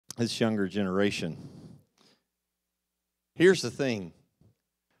this younger generation. Here's the thing.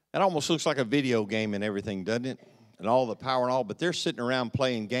 It almost looks like a video game and everything, doesn't it? And all the power and all, but they're sitting around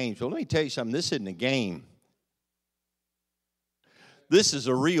playing games. Well, let me tell you something. This isn't a game. This is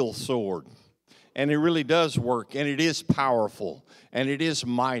a real sword. And it really does work, and it is powerful, and it is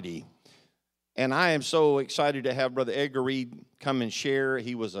mighty. And I am so excited to have Brother Edgar Reed come and share.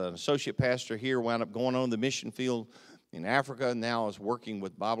 He was an associate pastor here, wound up going on the mission field in Africa, and now is working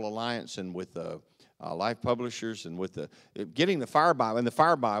with Bible Alliance and with Life Publishers and with getting the Fire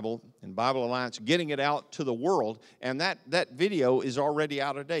Bible and Bible Alliance, getting it out to the world. And that video is already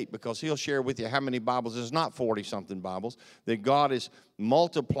out of date because he'll share with you how many Bibles. There's not 40-something Bibles that God is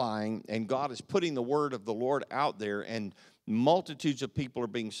multiplying, and God is putting the word of the Lord out there, and multitudes of people are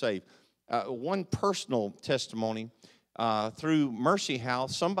being saved. One personal testimony, through Mercy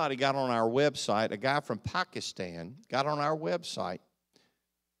House, somebody got on our website, a guy from Pakistan got on our website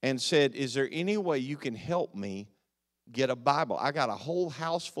and said, is there any way you can help me get a Bible? I got a whole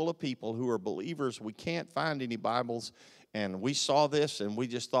house full of people who are believers. We can't find any Bibles, and we saw this, and we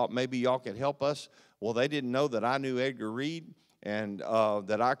just thought maybe y'all could help us. Well, they didn't know that I knew Edgar Reed, and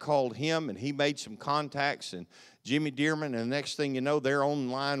that I called him, and he made some contacts, and Jimmy Dearman, and the next thing you know, they're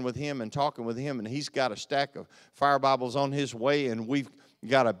online with him and talking with him, and he's got a stack of Fire Bibles on his way, and we've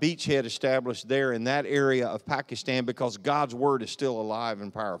got a beachhead established there in that area of Pakistan because God's word is still alive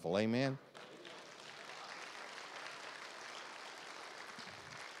and powerful. Amen?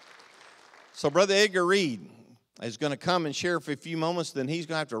 So Brother Edgar Reed is going to come and share for a few moments, then he's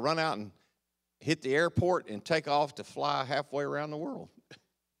going to have to run out and hit the airport and take off to fly halfway around the world.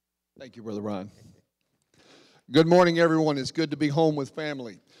 Thank you, Brother Ron. Good morning, everyone. It's good to be home with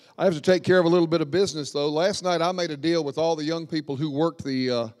family. I have to take care of a little bit of business, though. Last night, I made a deal with all the young people who worked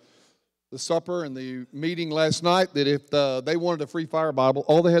the supper and the meeting last night that if they wanted a free Fire Bible,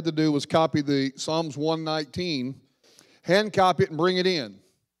 all they had to do was copy the Psalms 119, hand copy it, and bring it in.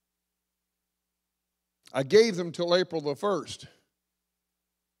 I gave them till April the 1st.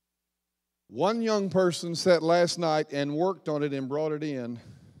 One young person sat last night and worked on it and brought it in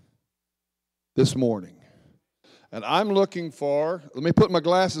this morning. And I'm looking for, let me put my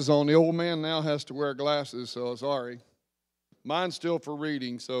glasses on. The old man now has to wear glasses, so sorry. Mine's still for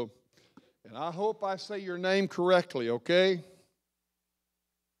reading, so, and I hope I say your name correctly, okay?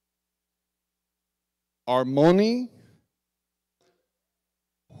 Armoni?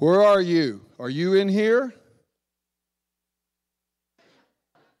 Where are you? Are you in here?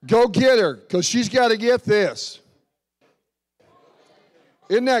 Go get her, because she's got to get this.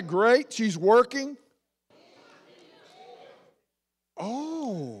 Isn't that great? She's working.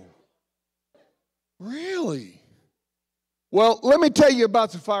 Oh, really? Well, let me tell you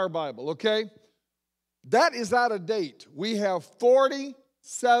about the Fire Bible, okay? That is out of date. We have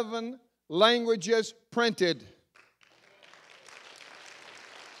 47 languages printed.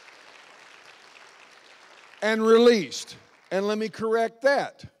 And released. And let me correct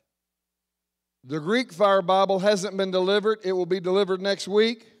that. The Greek Fire Bible hasn't been delivered. It will be delivered next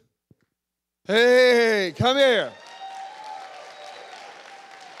week. Hey, come here.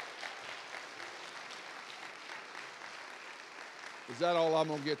 Is that all I'm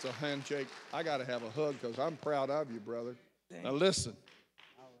going to get's a handshake? I got to have a hug because I'm proud of you, brother. Now listen.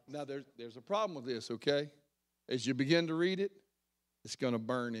 Now there's a problem with this, okay? As you begin to read it, it's going to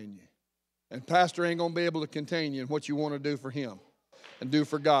burn in you. And pastor ain't going to be able to contain you in what you want to do for him and do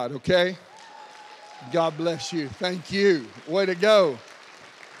for God, okay? God bless you. Thank you. Way to go.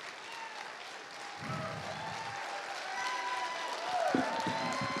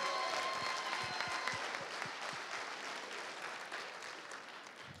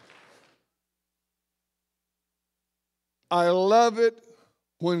 I love it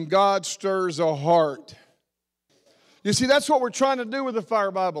when God stirs a heart. You see, that's what we're trying to do with the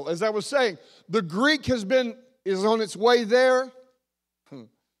Fire Bible. As I was saying, the Greek is on its way there.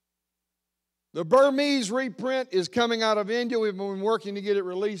 The Burmese reprint is coming out of India. We've been working to get it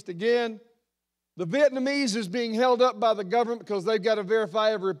released again. The Vietnamese is being held up by the government because they've got to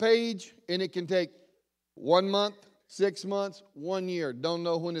verify every page, and it can take 1 month, 6 months, 1 year. Don't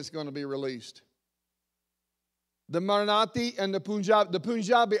know when it's going to be released. The Marathi and the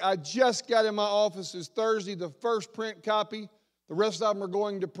Punjabi I just got in my office is Thursday, the first print copy. The rest of them are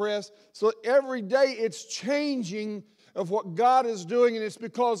going to press. So every day it's changing of what God is doing, and it's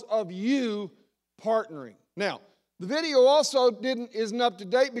because of you partnering. Now, the video also isn't up to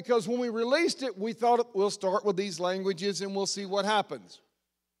date because when we released it, we thought we'll start with these languages and we'll see what happens.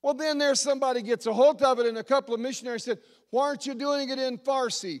 Well, then there's somebody gets a hold of it, and a couple of missionaries said, why aren't you doing it in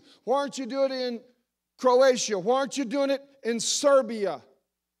Farsi? Why aren't you doing it in Croatia? Why aren't you doing it in Serbia?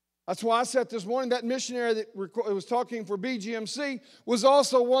 That's why I said this morning that missionary that was talking for BGMC was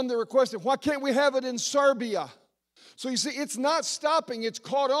also one that requested, why can't we have it in Serbia? So you see, it's not stopping, it's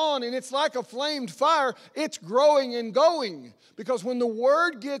caught on, and it's like a flamed fire. It's growing and going. Because when the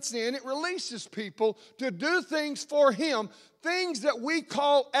word gets in, it releases people to do things for Him, things that we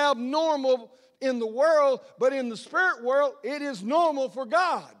call abnormal in the world, but in the spirit world, it is normal for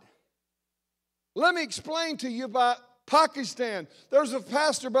God. Let me explain to you about Pakistan. There's a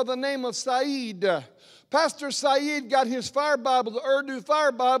pastor by the name of Saeed. Pastor Saeed got his fire Bible, the Urdu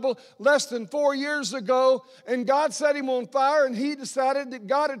fire Bible, less than 4 years ago, and God set him on fire, and he decided that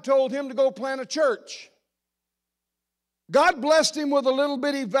God had told him to go plant a church. God blessed him with a little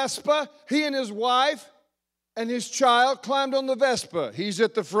bitty Vespa. He and his wife and his child climbed on the Vespa. He's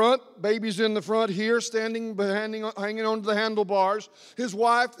at the front, baby's in the front here, standing, hanging on to the handlebars. His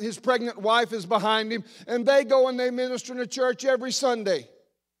wife, his pregnant wife, is behind him, and they go and they minister in a church every Sunday.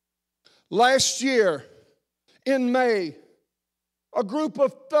 Last year, in May, a group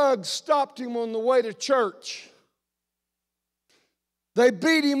of thugs stopped him on the way to church. They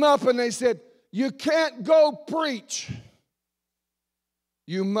beat him up and they said, "You can't go preach.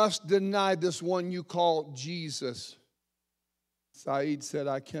 You must deny this one you call Jesus." Saeed said,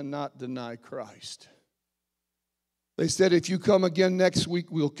 "I cannot deny Christ." They said, "If you come again next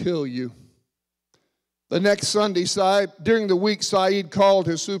week, we'll kill you." The next Sunday, during the week, Saeed called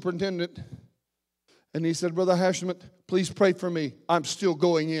his superintendent and he said, "Brother Hashemit, please pray for me. I'm still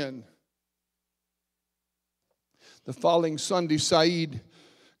going in." The following Sunday, Saeed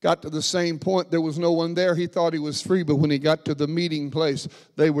got to the same point. There was no one there. He thought he was free, but when he got to the meeting place,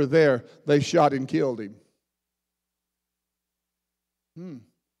 they were there. They shot and killed him.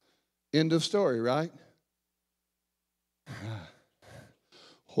 End of story, right?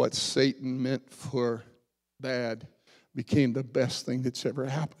 What Satan meant for bad became the best thing that's ever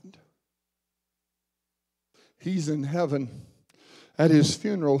happened. He's in heaven. At his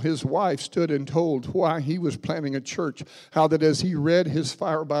funeral, his wife stood and told why he was planning a church. How that as he read his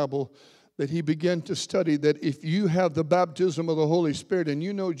fire Bible, that he began to study that if you have the baptism of the Holy Spirit and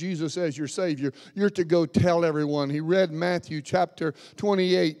you know Jesus as your Savior, you're to go tell everyone. He read Matthew chapter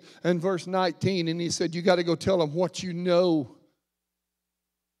 28 and verse 19, and he said, you got to go tell them what you know.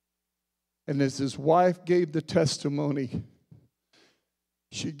 And as his wife gave the testimony,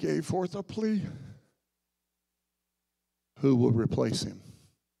 she gave forth a plea. Who will replace him?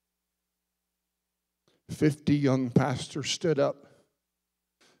 50 young pastors stood up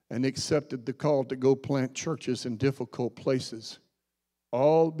and accepted the call to go plant churches in difficult places,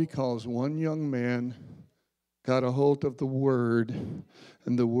 all because one young man got a hold of the Word,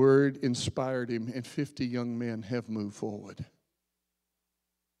 and the Word inspired him, and 50 young men have moved forward.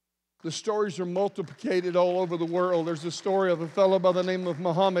 The stories are multiplicated all over the world. There's a story of a fellow by the name of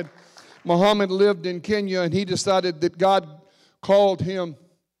Muhammad. Muhammad lived in Kenya, and he decided that God called him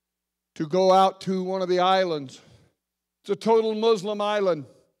to go out to one of the islands. It's a total Muslim island,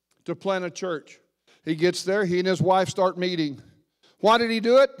 to plant a church. He gets there. He and his wife start meeting. Why did he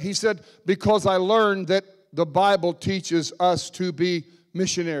do it? He said, because I learned that the Bible teaches us to be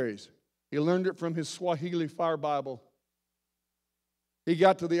missionaries. He learned it from his Swahili Fire Bible. He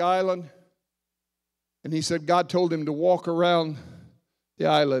got to the island, and he said God told him to walk around the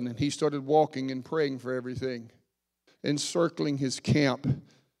island, and he started walking and praying for everything, encircling his camp,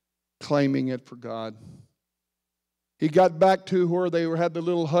 claiming it for God. He got back to where they had the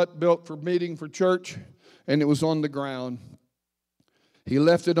little hut built for meeting for church, and it was on the ground. He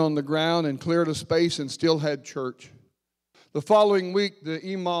left it on the ground and cleared a space and still had church. The following week, the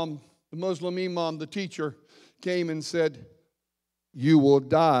imam, the Muslim imam, the teacher, came and said, you will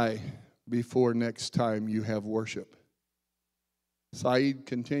die before next time you have worship. Saeed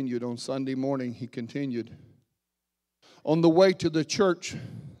continued. On Sunday morning, he continued. On the way to the church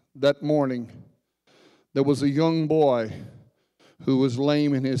that morning, there was a young boy who was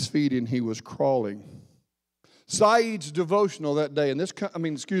lame in his feet and he was crawling. Saeed's devotional that day,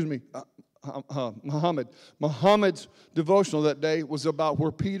 Muhammad's devotional that day was about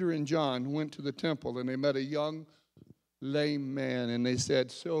where Peter and John went to the temple and they met a young lame man and they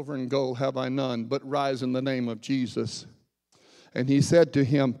said, silver and gold have I none, but rise in the name of Jesus. And he said to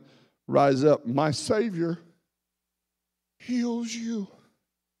him, rise up, my Savior heals you.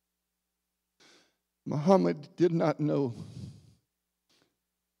 Muhammad did not know.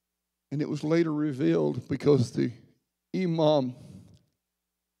 And it was later revealed because the imam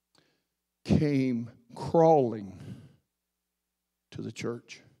came crawling to the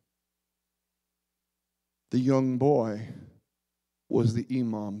church. The young boy was the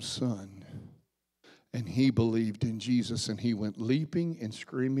imam's son. And he believed in Jesus, and he went leaping and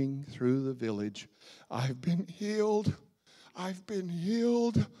screaming through the village, I've been healed. I've been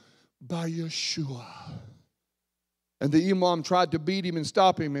healed by Yeshua. And the imam tried to beat him and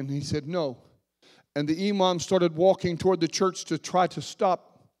stop him, and he said no. And the imam started walking toward the church to try to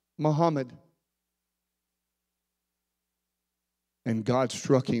stop Muhammad. And God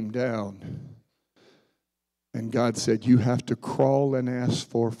struck him down. And God said, you have to crawl and ask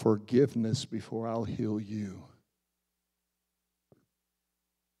for forgiveness before I'll heal you.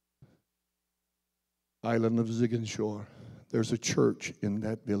 Island of Ziguinchor. There's a church in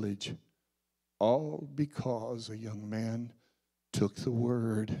that village. All because a young man took the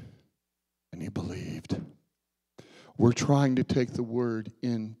word and he believed. We're trying to take the word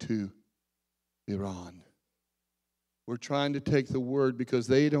into Iran. We're trying to take the word because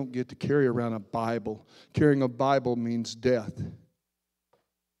they don't get to carry around a Bible. Carrying a Bible means death.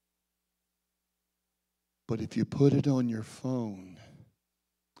 But if you put it on your phone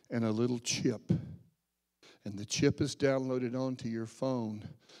and a little chip, and the chip is downloaded onto your phone,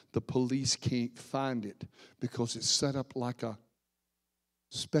 the police can't find it because it's set up like a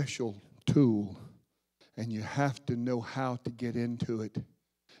special tool, and you have to know how to get into it.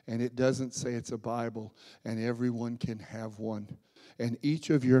 And it doesn't say it's a Bible, and everyone can have one. And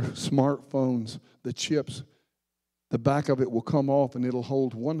each of your smartphones, the chips, the back of it will come off, and it'll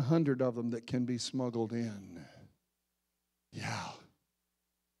hold 100 of them that can be smuggled in. Yeah.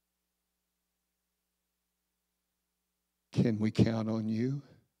 Can we count on you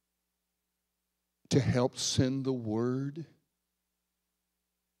to help send the word?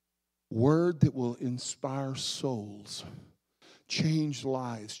 Word that will inspire souls, change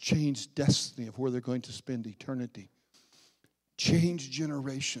lives, change destiny of where they're going to spend eternity, change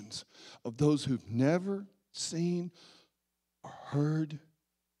generations of those who've never seen or heard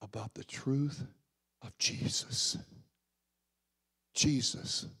about the truth of Jesus.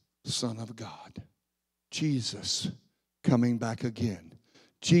 Jesus, Son of God. Jesus, coming back again.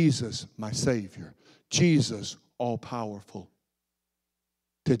 Jesus, my Savior. Jesus, all-powerful.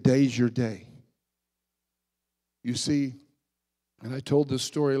 Today's your day. You see, and I told this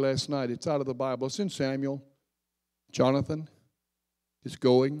story last night. It's out of the Bible. It's in Samuel. Jonathan is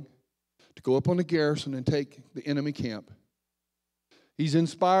going to go up on the garrison and take the enemy camp. He's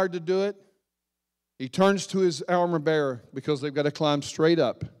inspired to do it. He turns to his armor bearer because they've got to climb straight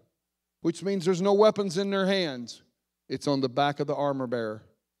up, which means there's no weapons in their hands. It's on the back of the armor bearer.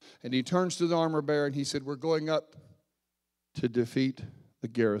 And he turns to the armor bearer and he said, we're going up to defeat the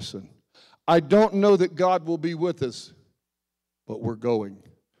garrison. I don't know that God will be with us, but we're going.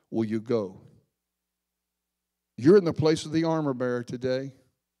 Will you go? You're in the place of the armor bearer today.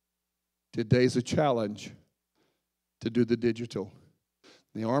 Today's a challenge to do the digital.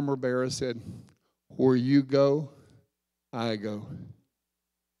 The armor bearer said, where you go, I go.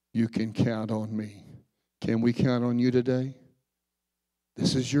 You can count on me. Can we count on you today?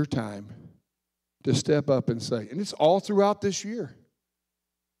 This is your time to step up and say, and it's all throughout this year.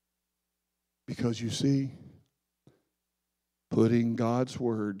 Because you see, putting God's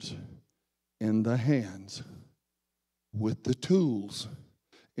words in the hands with the tools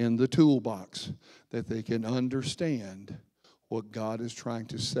in the toolbox that they can understand what God is trying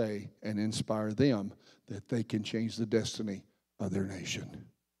to say and inspire them that they can change the destiny of their nation.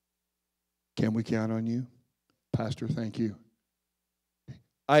 Can we count on you? Pastor, thank you.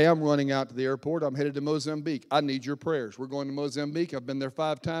 I am running out to the airport. I'm headed to Mozambique. I need your prayers. We're going to Mozambique. I've been there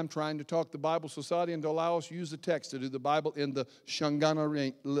 5 times trying to talk the Bible Society and to allow us to use the text to do the Bible in the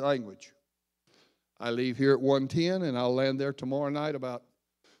Shangana language. I leave here at 1:10, and I'll land there tomorrow night about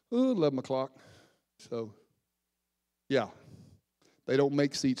 11 o'clock. So, yeah, they don't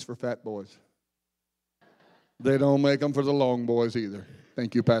make seats for fat boys. They don't make them for the long boys either.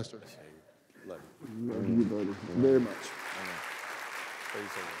 Thank you, Pastor. Love you, brother, very much.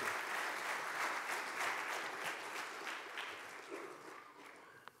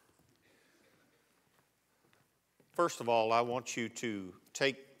 First of all, I want you to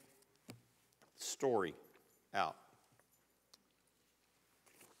take the story out.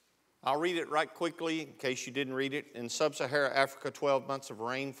 I'll read it right quickly in case you didn't read it. In sub-Saharan Africa, 12 months of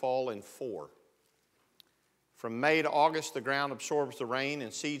rainfall in 4. From May to August, the ground absorbs the rain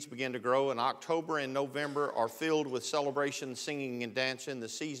and seeds begin to grow. And October and November are filled with celebration, singing, and dancing. The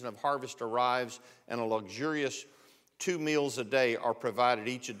season of harvest arrives, and a luxurious 2 meals a day are provided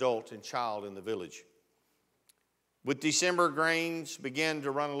each adult and child in the village. With December, grains begin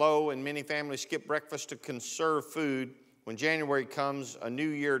to run low, and many families skip breakfast to conserve food. When January comes, a new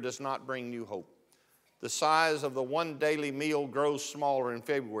year does not bring new hope. The size of the one daily meal grows smaller in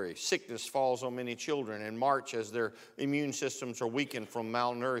February. Sickness falls on many children in March as their immune systems are weakened from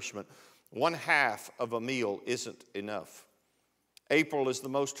malnourishment. 1/2 of a meal isn't enough. April is the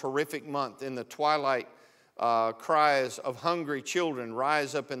most horrific month. In the twilight, cries of hungry children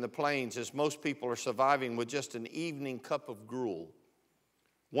rise up in the plains as most people are surviving with just an evening cup of gruel.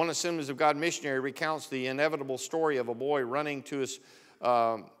 One Assemblies of God missionary recounts the inevitable story of a boy running to his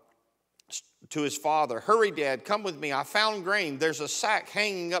father. "Hurry, Dad, come with me. I found grain. There's a sack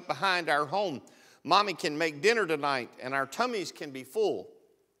hanging up behind our home. Mommy can make dinner tonight, and our tummies can be full."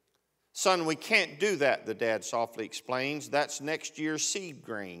 "Son, we can't do that," the dad softly explains. "That's next year's seed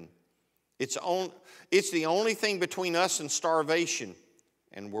grain. It's the only thing between us and starvation,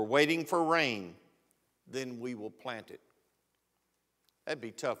 and we're waiting for rain. Then we will plant it." That'd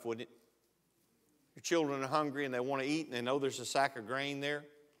be tough, wouldn't it? Your children are hungry and they want to eat and they know there's a sack of grain there.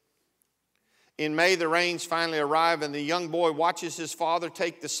 In May, the rains finally arrive, and the young boy watches his father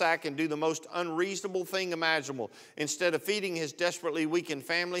take the sack and do the most unreasonable thing imaginable. Instead of feeding his desperately weakened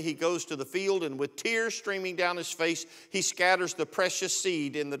family, he goes to the field, and with tears streaming down his face, he scatters the precious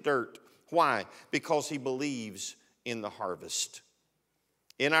seed in the dirt. Why? Because he believes in the harvest.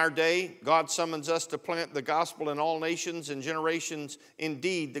 In our day, God summons us to plant the gospel in all nations and generations.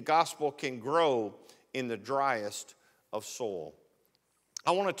 Indeed, the gospel can grow in the driest of soil.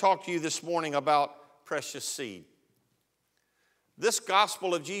 I want to talk to you this morning about precious seed. This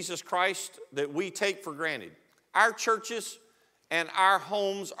gospel of Jesus Christ that we take for granted. Our churches and our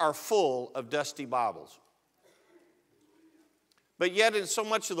homes are full of dusty Bibles. But yet in so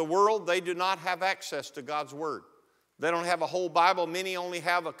much of the world, they do not have access to God's Word. They don't have a whole Bible. Many only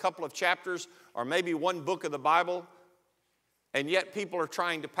have a couple of chapters or maybe one book of the Bible. And yet people are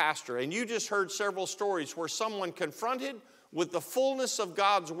trying to pastor. And you just heard several stories where someone confronted with the fullness of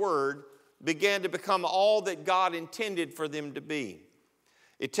God's Word began to become all that God intended for them to be.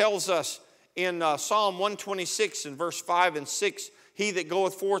 It tells us in Psalm 126 in verse 5 and 6, "He that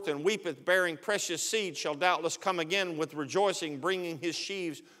goeth forth and weepeth, bearing precious seed, shall doubtless come again with rejoicing, bringing his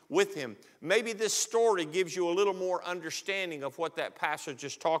sheaves with him." Maybe this story gives you a little more understanding of what that passage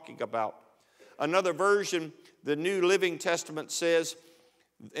is talking about. Another version, the New Living Testament, says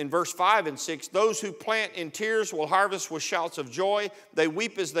in verse 5 and 6, "Those who plant in tears will harvest with shouts of joy. They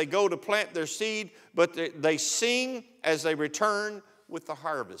weep as they go to plant their seed, but they sing as they return with the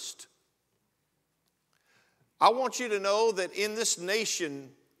harvest." I want you to know that in this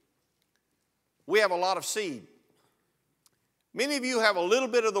nation, we have a lot of seed. Many of you have a little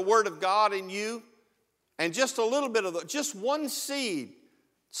bit of the Word of God in you, and just a little bit of just one seed.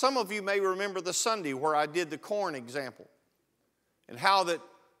 Some of you may remember the Sunday where I did the corn example, and how that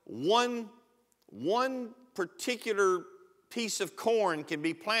one particular piece of corn can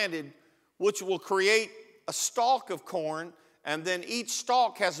be planted, which will create a stalk of corn, and then each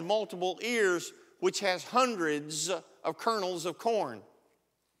stalk has multiple ears, which has hundreds of kernels of corn.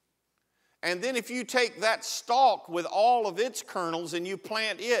 And then if you take that stalk with all of its kernels and you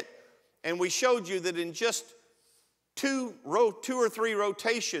plant it, and we showed you that in just two or three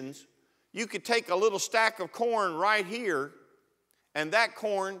rotations, you could take a little stack of corn right here, and that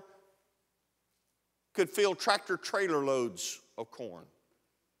corn could fill tractor trailer loads of corn.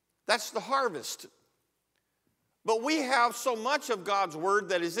 That's the harvest. But we have so much of God's Word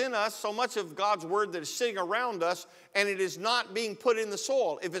that is in us, so much of God's Word that is sitting around us, and it is not being put in the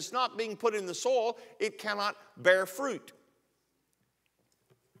soil. If it's not being put in the soil, it cannot bear fruit.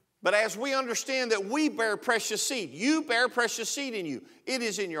 But as we understand that we bear precious seed, you bear precious seed in you. It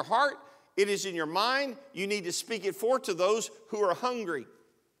is in your heart. It is in your mind. You need to speak it forth to those who are hungry.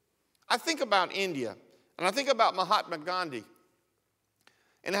 I think about India, and I think about Mahatma Gandhi,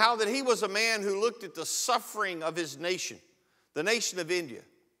 and how that he was a man who looked at the suffering of his nation, the nation of India.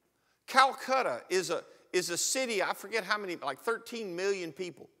 Calcutta is a city, I forget how many, like 13 million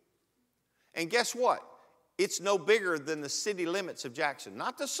people. And guess what? It's no bigger than the city limits of Jackson.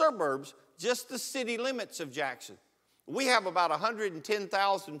 Not the suburbs, just the city limits of Jackson. We have about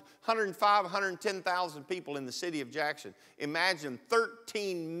 105, 110,000 people in the city of Jackson. Imagine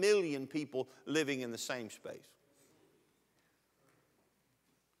 13 million people living in the same space.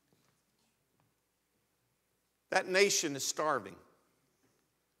 That nation is starving.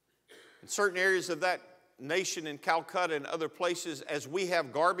 In certain areas of that nation, in Calcutta and other places, as we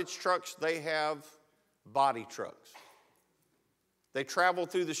have garbage trucks, they have body trucks. They travel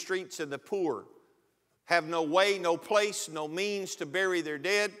through the streets, and the poor have no way, no place, no means to bury their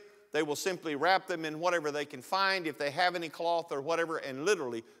dead. They will simply wrap them in whatever they can find, if they have any cloth or whatever, and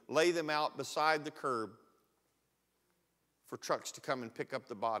literally lay them out beside the curb for trucks to come and pick up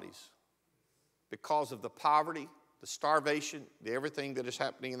the bodies. because of the poverty, the starvation, the everything that is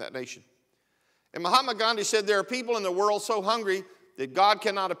happening in that nation. And Mahatma Gandhi said there are people in the world so hungry that God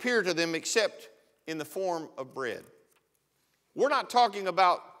cannot appear to them except in the form of bread. We're not talking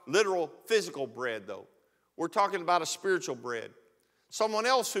about literal physical bread, though. We're talking about a spiritual bread. Someone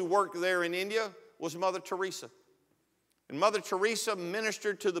else who worked there in India was Mother Teresa. And Mother Teresa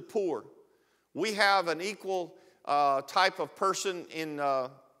ministered to the poor. We have an equal type of person in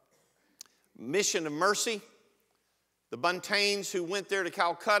Mission of Mercy. The Buntains who went there to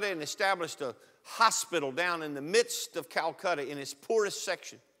Calcutta and established a hospital down in the midst of Calcutta in its poorest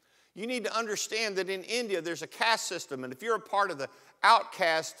section. You need to understand that in India there's a caste system, and if you're a part of the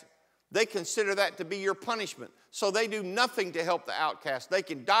outcast, they consider that to be your punishment. So they do nothing to help the outcast. They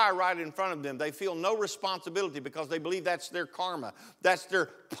can die right in front of them. They feel no responsibility because they believe that's their karma. That's their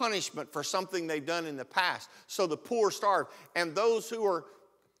punishment for something they've done in the past. So the poor starve. And those who are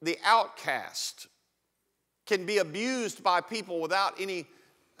the outcast can be abused by people without any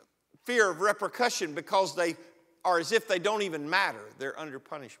fear of repercussion because they are as if they don't even matter. They're under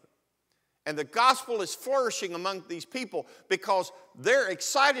punishment. And the gospel is flourishing among these people because they're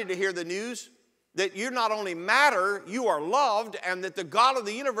excited to hear the news that you not only matter, you are loved, and that the God of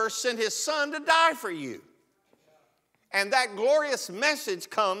the universe sent his son to die for you. And that glorious message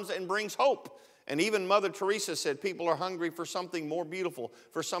comes and brings hope. And even Mother Teresa said people are hungry for something more beautiful,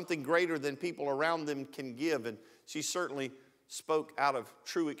 for something greater than people around them can give. And she certainly spoke out of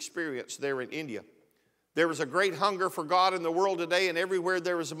true experience there in India. There is a great hunger for God in the world today, and everywhere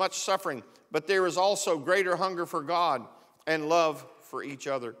there is much suffering. But there is also greater hunger for God and love for each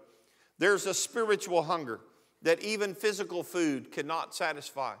other. There's a spiritual hunger that even physical food cannot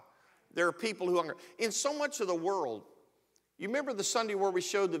satisfy. There are people who hunger. In so much of the world, you remember the Sunday where we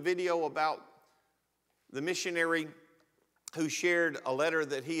showed the video about the missionary who shared a letter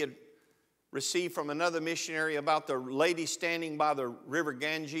that he had received from another missionary about the lady standing by the river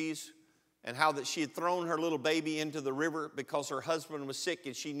Ganges, and how that she had thrown her little baby into the river because her husband was sick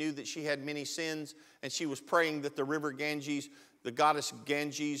and she knew that she had many sins, and she was praying that the river Ganges, the goddess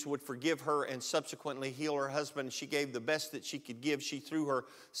Ganges, would forgive her and subsequently heal her husband. She gave the best that she could give. She threw her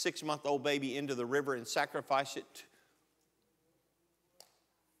 6-month-old baby into the river and sacrificed it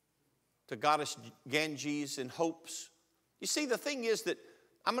to goddess Ganges in hopes. You see, the thing is that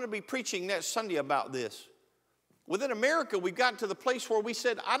I'm going to be preaching next Sunday about this. Within America, we've gotten to the place where we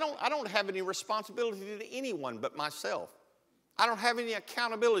said, I don't have any responsibility to anyone but myself. I don't have any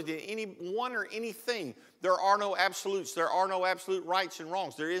accountability to anyone or anything. There are no absolutes. There are no absolute rights and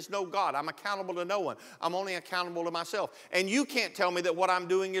wrongs. There is no God. I'm accountable to no one. I'm only accountable to myself. And you can't tell me that what I'm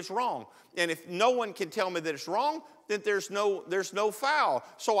doing is wrong. And if no one can tell me that it's wrong, then there's no foul.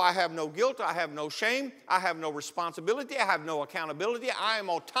 So I have no guilt. I have no shame. I have no responsibility. I have no accountability. I am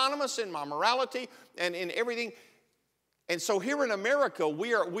autonomous in my morality and in everything. And so here in America,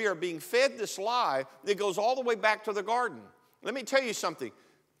 we are being fed this lie that goes all the way back to the garden. Let me tell you something.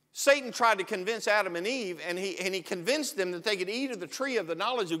 Satan tried to convince Adam and Eve, and he convinced them that they could eat of the tree of the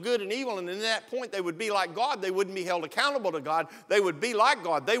knowledge of good and evil, and in that point they would be like God. They wouldn't be held accountable to God. They would be like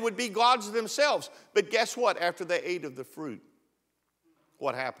God. They would be gods themselves. But guess what? After they ate of the fruit,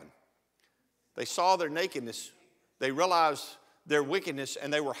 what happened? They saw their nakedness. They realized their wickedness,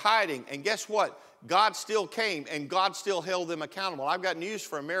 and they were hiding. And guess what? God still came, and God still held them accountable. I've got news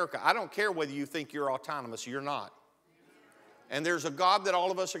for America. I don't care whether you think you're autonomous. You're not. And there's a God that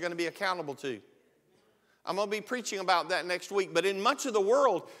all of us are going to be accountable to. I'm going to be preaching about that next week. But in much of the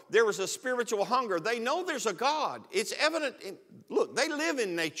world, there is a spiritual hunger. They know there's a God. It's evident. Look, they live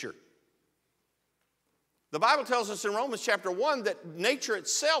in nature. The Bible tells us in Romans chapter 1 that nature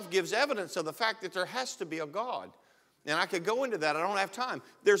itself gives evidence of the fact that there has to be a God. And I could go into that. I don't have time.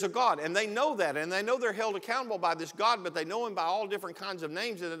 There's a God, and they know that, and they know they're held accountable by this God, but they know him by all different kinds of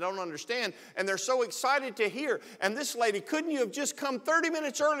names that they don't understand, and they're so excited to hear. And this lady, couldn't you have just come 30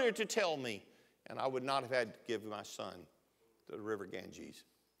 minutes earlier to tell me? And I would not have had to give my son to the river Ganges.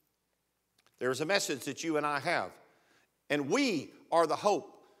 There's a message that you and I have, and we are the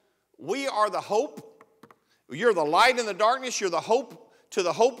hope. We are the hope. You're the light in the darkness. You're the hope to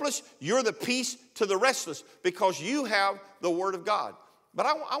the hopeless. You're the peace to the restless because you have the Word of God. But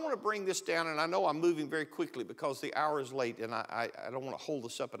I want to bring this down, and I know I'm moving very quickly because the hour is late, and I don't want to hold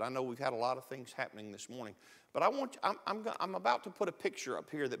this up, but I know we've had a lot of things happening this morning. But I'm about to put a picture up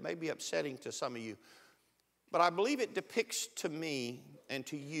here that may be upsetting to some of you, but I believe it depicts to me and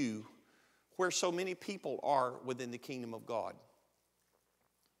to you where so many people are within the kingdom of God.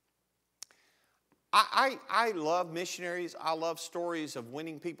 I love missionaries. I love stories of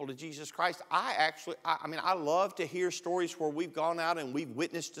winning people to Jesus Christ. I love to hear stories where we've gone out and we've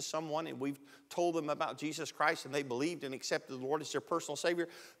witnessed to someone and we've told them about Jesus Christ and they believed and accepted the Lord as their personal Savior.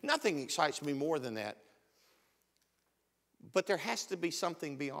 Nothing excites me more than that. But there has to be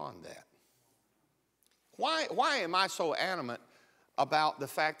something beyond that. Why am I so adamant about the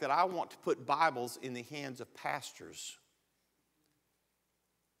fact that I want to put Bibles in the hands of pastors?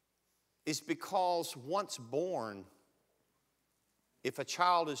 Is because once born, if a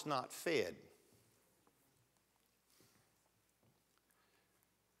child is not fed,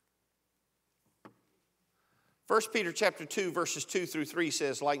 First Peter chapter 2, verses 2 through 3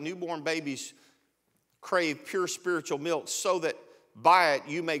 says, like newborn babies crave pure spiritual milk, so that by it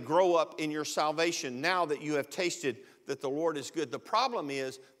you may grow up in your salvation, now that you have tasted that the Lord is good. The problem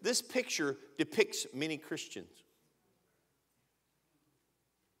is, this picture depicts many Christians.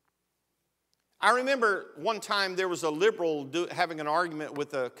 I remember one time there was a liberal having an argument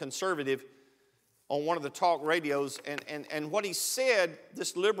with a conservative on one of the talk radios, and what he said,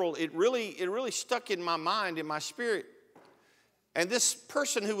 this liberal, it really stuck in my mind, in my spirit. And this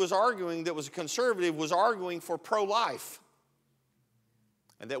person who was arguing, that was a conservative, was arguing for pro-life,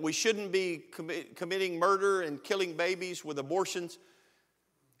 and that we shouldn't be committing murder and killing babies with abortions.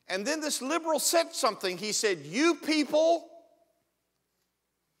 And then this liberal said something. He said, "You people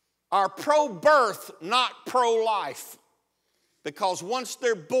are pro-birth, not pro-life. Because once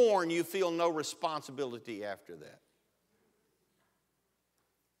they're born, you feel no responsibility after that."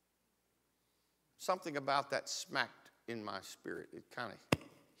 Something about that smacked in my spirit. It kind of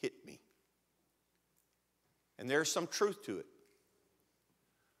hit me. And there's some truth to it.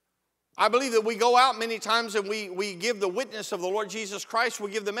 I believe that we go out many times and we give the witness of the Lord Jesus Christ. We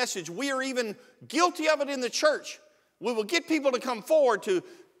give the message. We are even guilty of it in the church. We will get people to come forward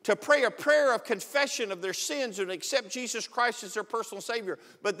to pray a prayer of confession of their sins and accept Jesus Christ as their personal Savior.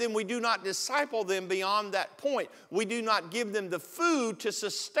 But then we do not disciple them beyond that point. We do not give them the food to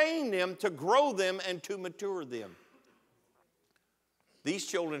sustain them, to grow them, and to mature them. These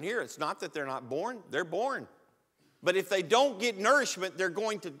children here, it's not that they're not born. They're born. But if they don't get nourishment, they're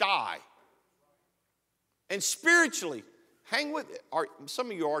going to die. And spiritually, hang with it.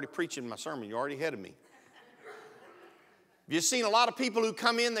 Some of you are already preaching my sermon. You're already ahead of me. You've seen a lot of people who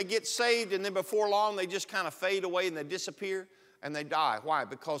come in, they get saved, and then before long they just kind of fade away and they disappear and they die. Why?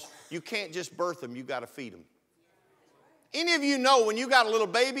 Because you can't just birth them, you got to feed them. Any of you know when you got a little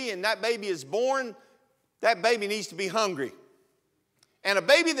baby and that baby is born, that baby needs to be hungry. And a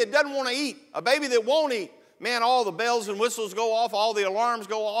baby that doesn't want to eat, a baby that won't eat, man, all the bells and whistles go off, all the alarms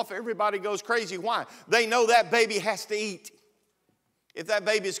go off, everybody goes crazy. Why? They know that baby has to eat if that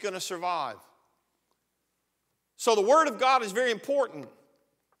baby is going to survive. So the Word of God is very important.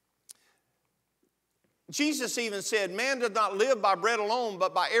 Jesus even said, man does not live by bread alone,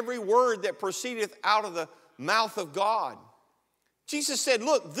 but by every word that proceedeth out of the mouth of God. Jesus said,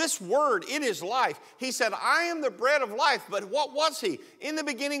 look, this word, it is life. He said, I am the bread of life. But what was he? In the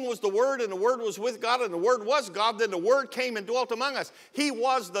beginning was the Word, and the Word was with God, and the Word was God. Then the Word came and dwelt among us. He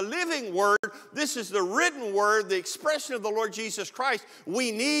was the living Word. This is the written Word, the expression of the Lord Jesus Christ.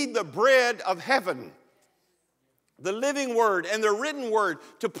 We need the bread of heaven, the living Word and the written Word,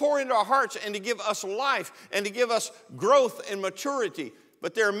 to pour into our hearts and to give us life and to give us growth and maturity.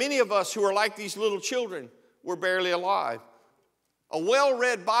 But there are many of us who are like these little children. We're barely alive. A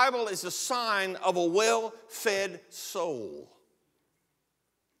well-read Bible is a sign of a well-fed soul.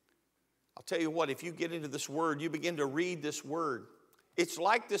 I'll tell you what, if you get into this Word, you begin to read this Word. It's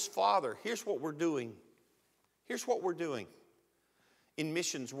like this father. Here's what we're doing. Here's what we're doing in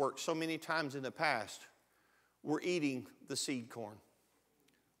missions work so many times in the past. We're eating the seed corn.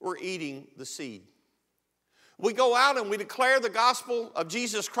 We're eating the seed. We go out and we declare the gospel of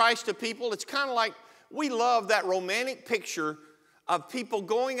Jesus Christ to people. It's kind of like we love that romantic picture of people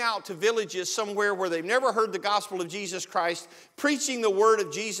going out to villages somewhere where they've never heard the gospel of Jesus Christ, preaching the word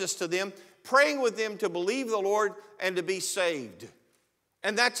of Jesus to them, praying with them to believe the Lord and to be saved.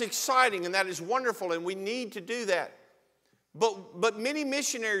 And that's exciting and that is wonderful, and we need to do that. But many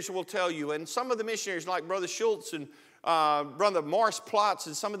missionaries will tell you, and some of the missionaries like Brother Schultz and Brother Morris Plotz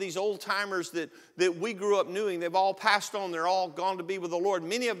and some of these old-timers that we grew up knowing, they've all passed on. They're all gone to be with the Lord.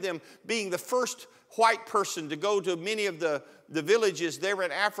 Many of them being the first white person to go to many of the villages there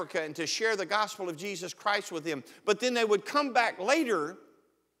in Africa and to share the gospel of Jesus Christ with them. But then they would come back later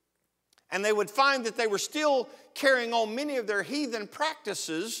and they would find that they were still carrying on many of their heathen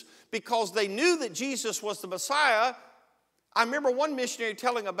practices because they knew that Jesus was the Messiah. I remember one missionary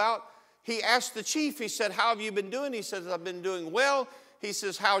telling about, he asked the chief, he said, how have you been doing? He said, I've been doing well. He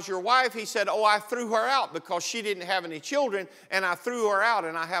says, how's your wife? He said, oh, I threw her out because she didn't have any children, and I threw her out,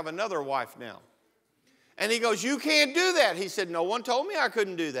 and I have another wife now. And he goes, you can't do that. He said, no one told me I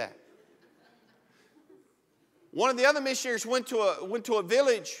couldn't do that. One of the other missionaries went to a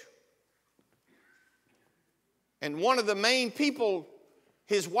village, and one of the main people,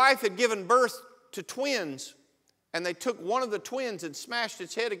 his wife had given birth to twins, and they took one of the twins and smashed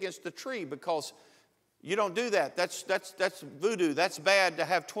its head against the tree because you don't do that. That's voodoo. That's bad to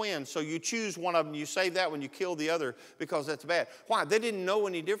have twins. So you choose one of them. You save that one. You kill the other because that's bad. Why? They didn't know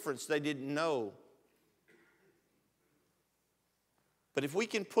any difference. They didn't know. But if we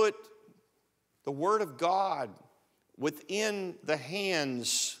can put the Word of God within the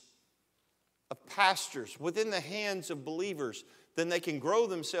hands of pastors, within the hands of believers, then they can grow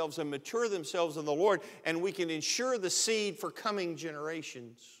themselves and mature themselves in the Lord, and we can ensure the seed for coming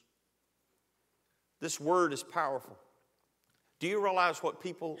generations. This word is powerful. Do you realize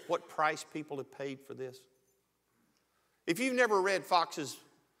what price people have paid for this? If you've never read Fox's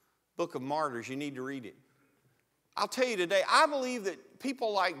Book of Martyrs, you need to read it. I'll tell you today, I believe that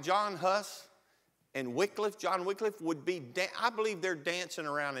people like John Huss and John Wycliffe would be, I believe they're dancing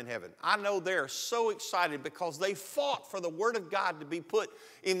around in heaven. I know they're so excited because they fought for the Word of God to be put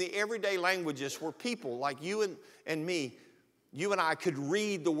in the everyday languages where people like you and me, you and I could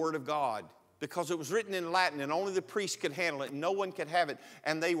read the Word of God, because it was written in Latin and only the priests could handle it and no one could have it.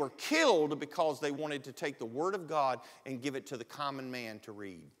 And they were killed because they wanted to take the Word of God and give it to the common man to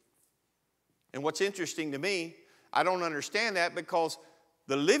read. And what's interesting to me, I don't understand that, because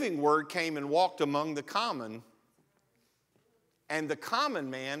the living Word came and walked among the common, and the common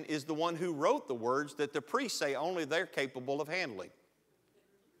man is the one who wrote the words that the priests say only they're capable of handling.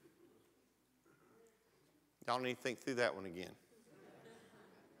 Y'all need to think through that one again.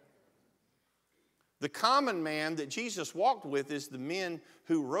 The common man that Jesus walked with is the men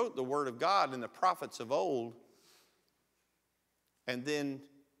who wrote the Word of God and the prophets of old. And then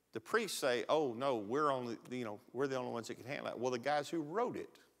the priests say, oh, no, we're the only ones that can handle it. Well, the guys who wrote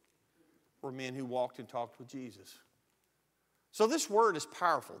it were men who walked and talked with Jesus. So this word is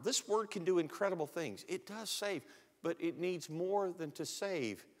powerful. This word can do incredible things. It does save, but it needs more than to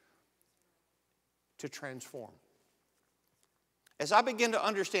save, to transform. As I begin to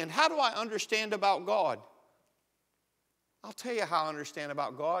understand, how do I understand about God? I'll tell you how I understand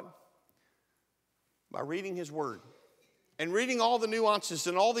about God. By reading His Word and reading all the nuances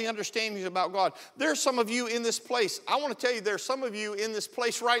and all the understandings about God. There's some of you in this place. I want to tell you, there's some of you in this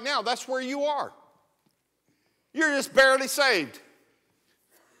place right now. That's where you are. You're just barely saved.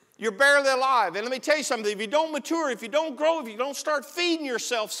 You're barely alive. And let me tell you something. If you don't mature, if you don't grow, if you don't start feeding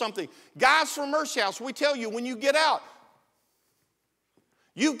yourself something, guys from Mercy House, we tell you when you get out,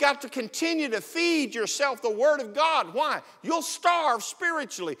 you've got to continue to feed yourself the Word of God. Why? You'll starve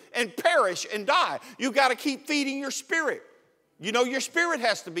spiritually and perish and die. You've got to keep feeding your spirit. You know, your spirit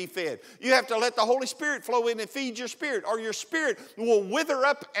has to be fed. You have to let the Holy Spirit flow in and feed your spirit, or your spirit will wither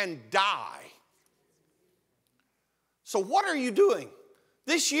up and die. So what are you doing?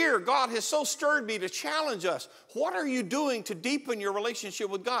 This year, God has so stirred me to challenge us. What are you doing to deepen your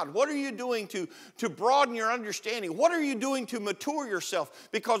relationship with God? What are you doing to broaden your understanding? What are you doing to mature yourself?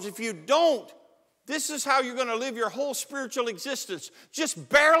 Because if you don't, this is how you're going to live your whole spiritual existence. Just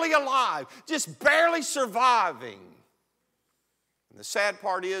barely alive, just barely surviving. And the sad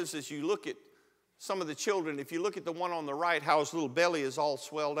part is, as you look at some of the children, if you look at the one on the right, how his little belly is all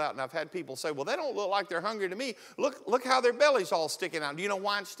swelled out. And I've had people say, well, they don't look like they're hungry to me. Look how their belly's all sticking out. Do you know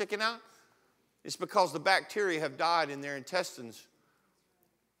why it's sticking out? It's because the bacteria have died in their intestines.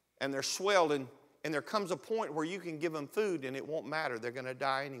 And they're swelled. And there comes a point where you can give them food and it won't matter. They're going to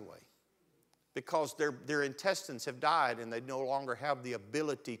die anyway. Because their intestines have died and they no longer have the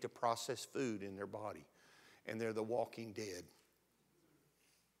ability to process food in their body. And they're the walking dead.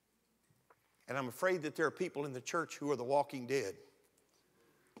 And I'm afraid that there are people in the church who are the walking dead.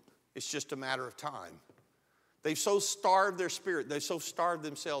 It's just a matter of time. They've so starved their spirit. They've so starved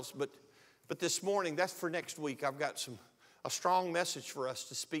themselves. But this morning, that's for next week. I've got a strong message for us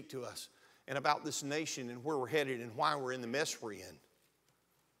to speak to us. And about this nation and where we're headed and why we're in the mess we're in.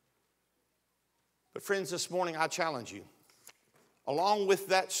 But friends, this morning I challenge you. Along with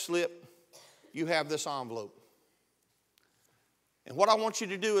that slip, you have this envelope. And what I want you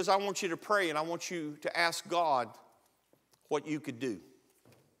to do is I want you to pray and I want you to ask God what you could do.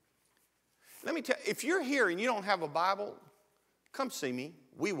 Let me tell you, if you're here and you don't have a Bible, come see me.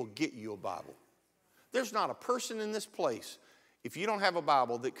 We will get you a Bible. There's not a person in this place, if you don't have a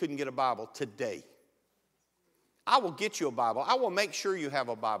Bible, that couldn't get a Bible today. I will get you a Bible. I will make sure you have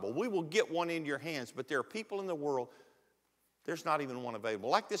a Bible. We will get one into your hands. But there are people in the world There's not even one available.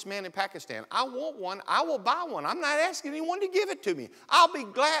 Like this man in Pakistan, I want one, I will buy one. I'm not asking anyone to give it to me. I'll be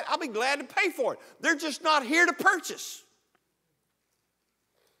glad to pay for it. They're just not here to purchase.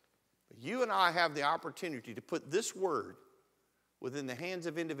 But you and I have the opportunity to put this word within the hands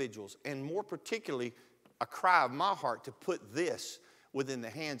of individuals, and more particularly, a cry of my heart to put this within the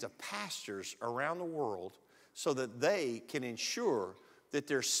hands of pastors around the world so that they can ensure that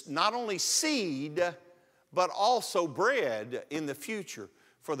there's not only seed, but also bread in the future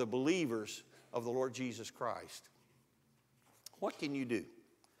for the believers of the Lord Jesus Christ. What can you do?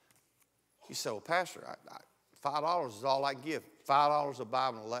 You say, well, Pastor, $5 is all I can give. $5 a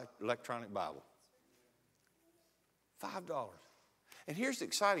Bible, an electronic Bible. $5. And here's the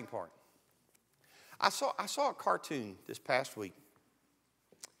exciting part. I saw a cartoon this past week.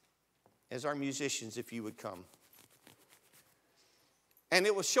 As our musicians, if you would come. And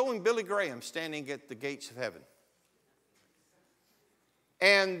it was showing Billy Graham standing at the gates of heaven.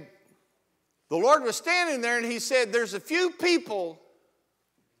 And the Lord was standing there and he said, there's a few people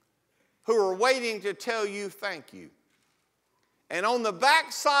who are waiting to tell you thank you. And on the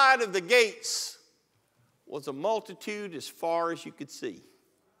back side of the gates was a multitude as far as you could see.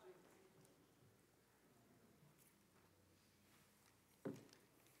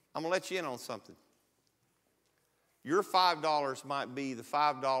 I'm going to let you in on something. Your $5 might be the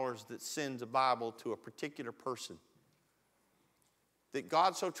 $5 that sends a Bible to a particular person. That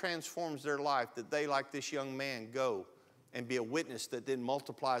God so transforms their life that they, like this young man, go and be a witness that then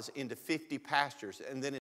multiplies into 50 pastors and then